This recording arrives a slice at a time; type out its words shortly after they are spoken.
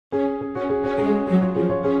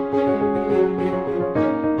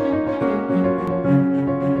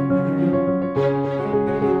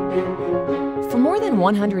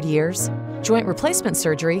100 years, joint replacement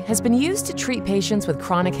surgery has been used to treat patients with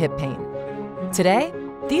chronic hip pain. Today,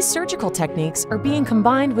 these surgical techniques are being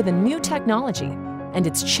combined with a new technology, and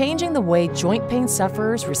it's changing the way joint pain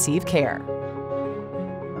sufferers receive care.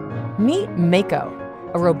 Meet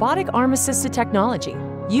MAKO, a robotic arm-assisted technology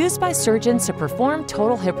used by surgeons to perform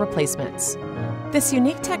total hip replacements. This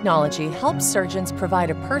unique technology helps surgeons provide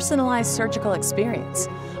a personalized surgical experience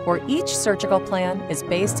where each surgical plan is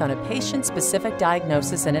based on a patient-specific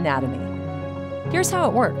diagnosis and anatomy. Here's how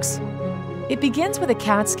it works. It begins with a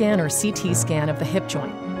CAT scan or CT scan of the hip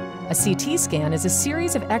joint. A CT scan is a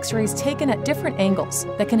series of X-rays taken at different angles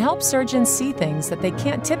that can help surgeons see things that they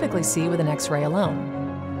can't typically see with an X-ray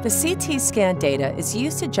alone. The CT scan data is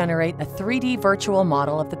used to generate a 3D virtual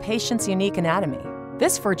model of the patient's unique anatomy.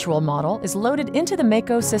 This virtual model is loaded into the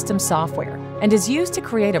MAKO system software and is used to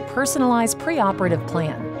create a personalized preoperative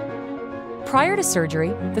plan. Prior to surgery,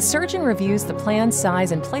 the surgeon reviews the plan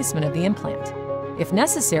size and placement of the implant. If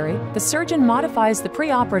necessary, the surgeon modifies the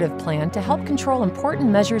preoperative plan to help control important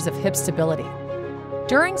measures of hip stability.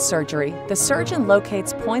 During surgery, the surgeon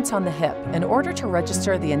locates points on the hip in order to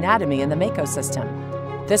register the anatomy in the MAKO system.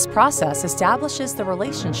 This process establishes the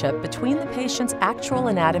relationship between the patient's actual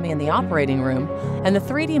anatomy in the operating room and the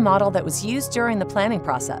 3D model that was used during the planning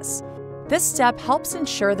process. This step helps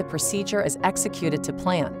ensure the procedure is executed to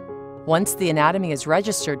plan. Once the anatomy is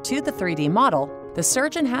registered to the 3D model, the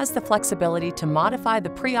surgeon has the flexibility to modify the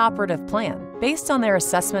preoperative plan based on their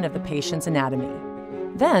assessment of the patient's anatomy.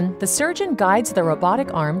 Then, the surgeon guides the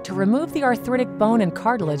robotic arm to remove the arthritic bone and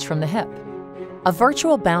cartilage from the hip. A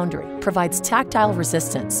virtual boundary provides tactile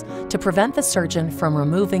resistance to prevent the surgeon from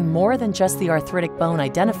removing more than just the arthritic bone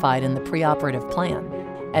identified in the preoperative plan.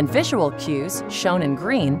 And visual cues, shown in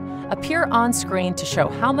green, appear on screen to show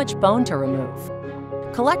how much bone to remove.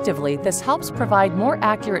 Collectively, this helps provide more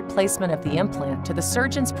accurate placement of the implant to the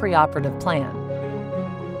surgeon's preoperative plan.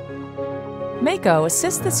 MAKO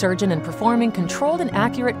assists the surgeon in performing controlled and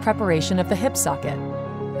accurate preparation of the hip socket.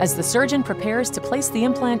 As the surgeon prepares to place the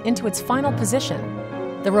implant into its final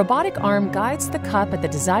position, the robotic arm guides the cup at the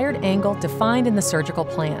desired angle defined in the surgical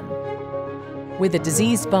plan. With the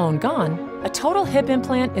diseased bone gone, a total hip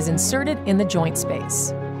implant is inserted in the joint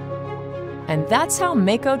space. And that's how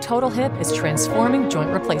MAKO Total Hip is transforming joint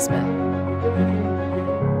replacement.